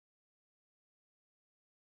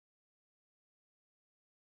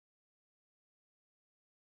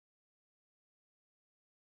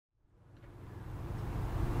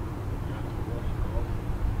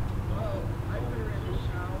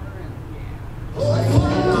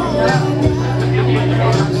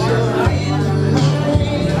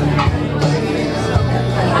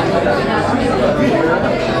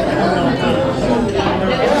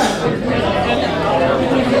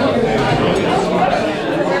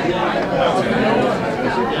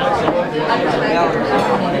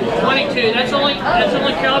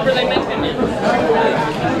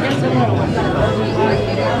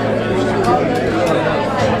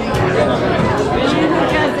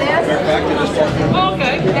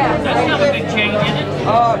Okay. Yeah. That's not a big change, is it?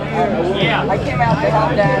 Oh, beautiful. Yeah. I came out to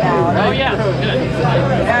help Dad out. Oh, yeah.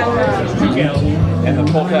 Good. And the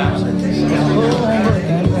pull tabs.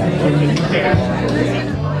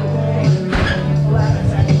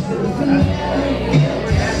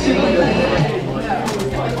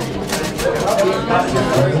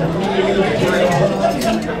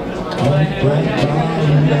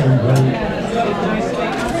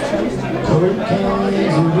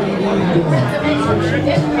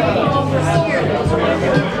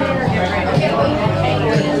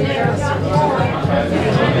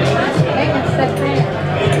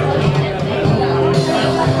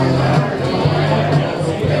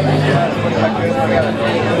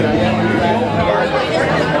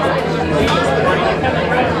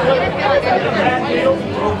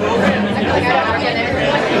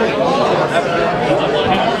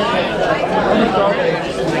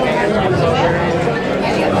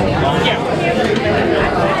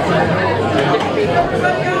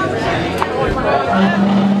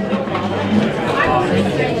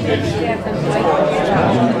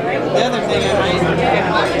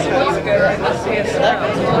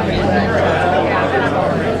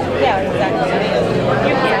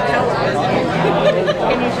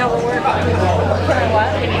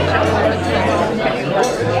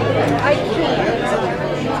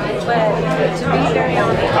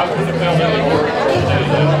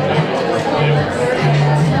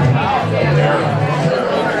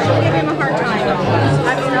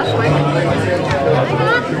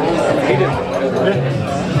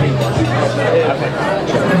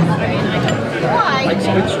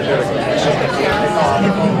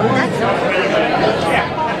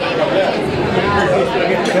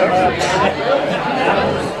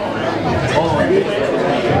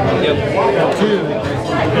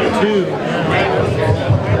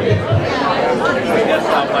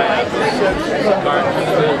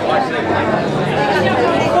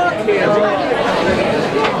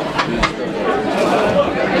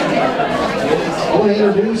 I want to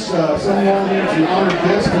introduce someone who's the honored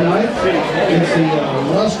guest tonight. It's the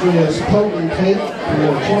illustrious potentate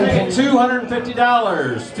for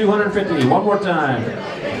 $250. $250. One more time.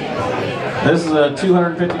 This is a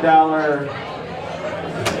 $250.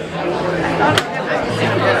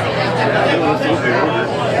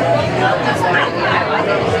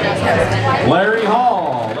 Larry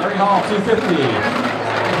Hall. Larry Hall,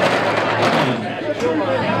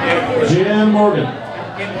 $250. Jim Morgan.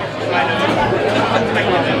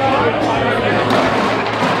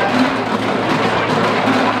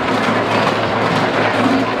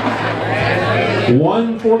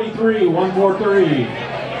 $143, $143.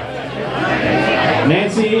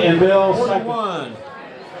 Nancy and Bill, second one.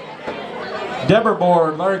 Deborah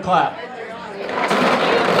Board, Larry Clapp.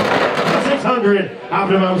 600,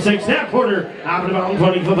 out of them 6, that quarter, out of them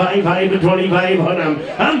 25, 5 to 25,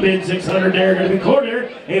 I'm bid 600 there, gonna be quarter,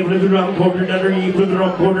 able to the round quarter, another able to the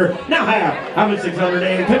round quarter, now half, I'm at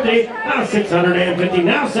 650, now 650,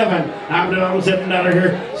 now 7, out of them $7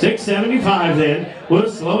 here, 675 then, we'll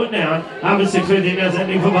slow it down, I'm at 650, now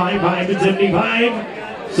 75, 5 to 75,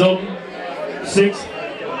 so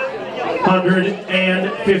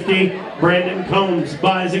 650, Brandon Combs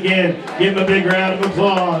buys again, give him a big round of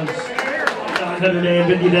applause.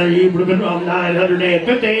 950, there you would have been wrong.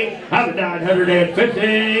 950, I'm at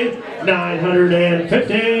 950,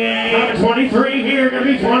 950, I'm at 23 here, gonna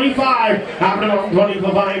be 25, I'm at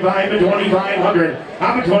 25, 5 at 2,500,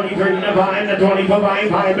 I'm at 23, now 5 at 25,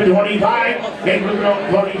 5 at 25, game with wrong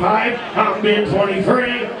 25, I'm bid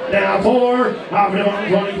 23, now 4, I'm at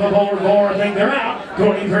 24, 4, I think they're out,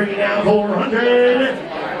 23, now 400.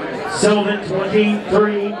 Sylvan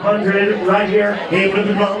 2,300 right here. Able to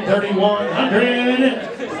be wrong 3,100.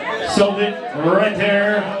 Sylvan right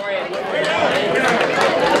there.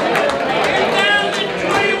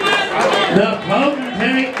 The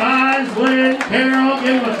potentate buys Lynn Carroll.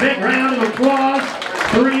 Give him a big round of applause.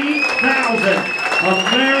 3,000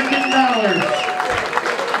 American dollars.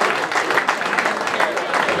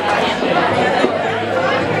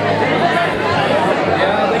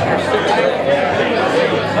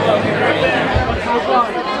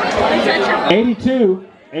 $82,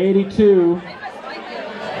 $82.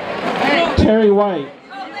 Terry White.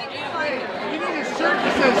 You need a shirt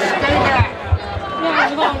that says stay back.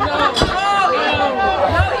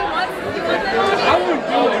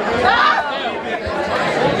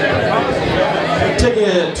 No,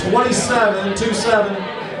 Ticket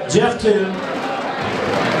 2727, Jeff Toon.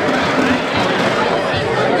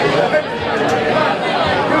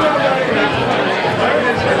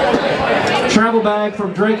 Travel bag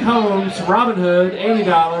from Drake Holmes, Robin Hood,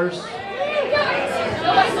 $80.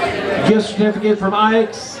 Gift certificate from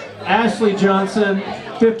Ike's. Ashley Johnson,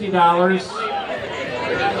 $50.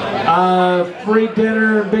 Free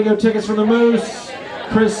dinner, bingo tickets from the Moose.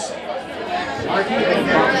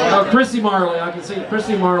 Chrissy Marley, I can see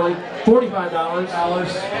Chrissy Marley, $45.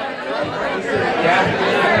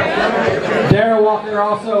 Dara Walker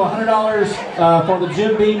also $100 for the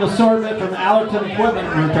Jim Beam assortment from Allerton Equipment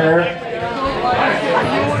Repair.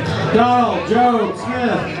 Donald, Joe,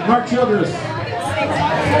 Smith, Mark Childress.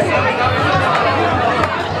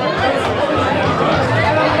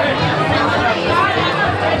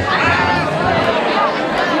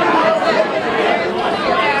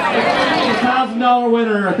 $1,000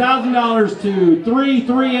 winner, $1,000 to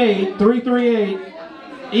 338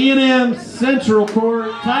 E&M Central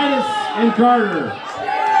Court, Titus and Carter.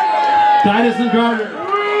 Titus and Carter,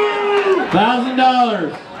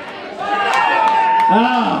 $1,000.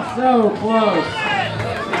 Ah, so close.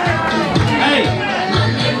 Hey,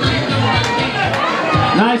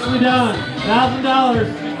 nicely done. $1,000.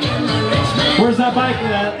 Where's that bike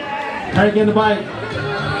at? Right, get the bike.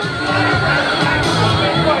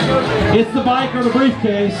 It's the bike or the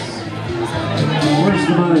briefcase. Where's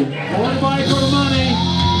the money? Or the bike or the money.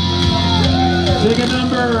 Ticket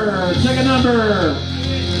number. Ticket number.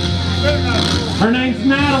 Her name's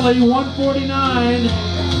Natalie, 149.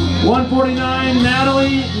 149,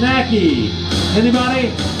 Natalie Nacky.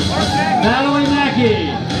 Anybody? Natalie Nacky.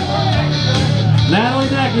 Natalie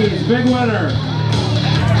Nacky's big winner.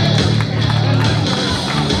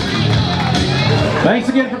 Thanks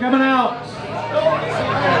again for coming out.